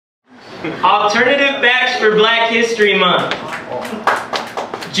Alternative facts for Black History Month.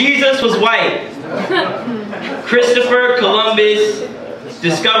 Jesus was white. Christopher Columbus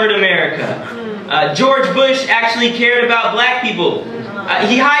discovered America. George Bush actually cared about black people.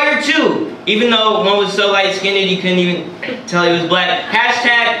 He hired two, even though one was so light-skinned he couldn't even tell he was black.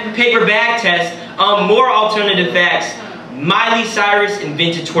 Hashtag paper bag test. More alternative facts. Miley Cyrus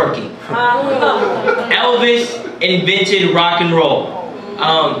invented twerking. Elvis invented rock and roll.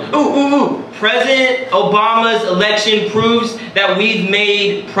 President Obama's election proves that we've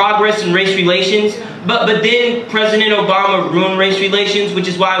made progress in race relations, but then President Obama ruined race relations, which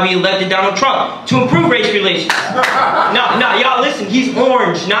is why we elected Donald Trump to improve race relations. No, y'all listen, he's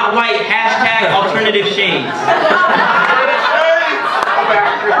orange, not white. Hashtag alternative shades.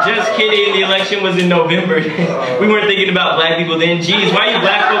 Just kidding, the election was in November. We weren't thinking about black people then. Jeez, why are you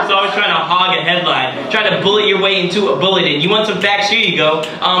black folks always trying to hog a headline? Trying to bullet your way into a bulletin. You want some facts? Here you go.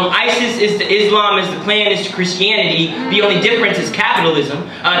 ISIS is to Islam as the Klan is to Christianity. The only difference is capitalism.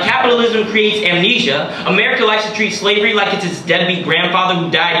 Capitalism creates amnesia. America likes to treat slavery like it's its deadbeat grandfather who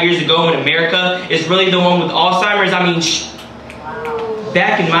died years ago, and America is really the one with Alzheimer's. I mean,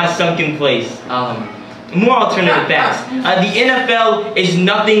 back in my sunken place. More alternative facts. The NFL is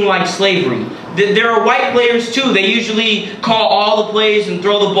nothing like slavery. There are white players too. They usually call all the plays and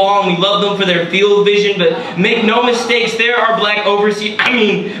throw the ball, and we love them for their field vision, but make no mistakes, there are black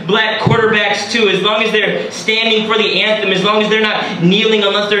black quarterbacks too. As long as they're standing for the anthem, as long as they're not kneeling,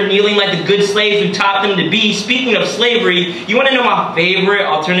 unless they're kneeling like the good slaves who taught them to be. Speaking of slavery, you want to know my favorite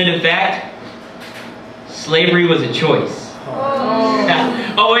alternative fact? Slavery was a choice.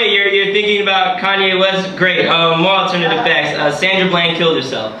 Oh wait, you're thinking about Kanye West? Great. More alternative facts. Sandra Bland killed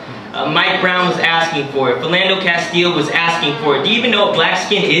herself. Mike Brown was asking for it. Philando Castile was asking for it. Do you even know what black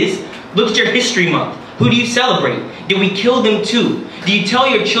skin is? Look at your History Month. Who do you celebrate? Did we kill them too? Do you tell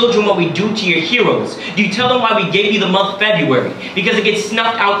your children what we do to your heroes? Do you tell them why we gave you the month February? Because it gets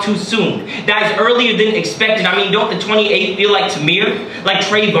snuffed out too soon. Dies earlier than expected. I mean, don't the 28th feel like Tamir? Like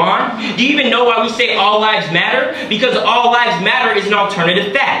Trayvon? Do you even know why we say all lives matter? Because all lives matter is an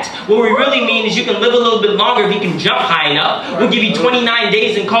alternative fact. What we really mean is you can live a little bit longer if you can jump high enough. We'll give you 29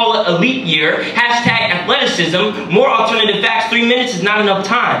 days and call it a leap year. Hashtag athleticism. More alternative facts. 3 minutes is not enough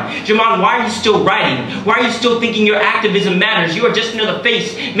time. Jahman, why are you still writing? Why are you still thinking your activism matters? You are just another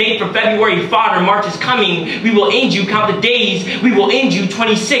face made for February fodder. March is coming. We will end you. Count the days. We will end you.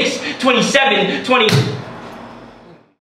 26, 27, 20...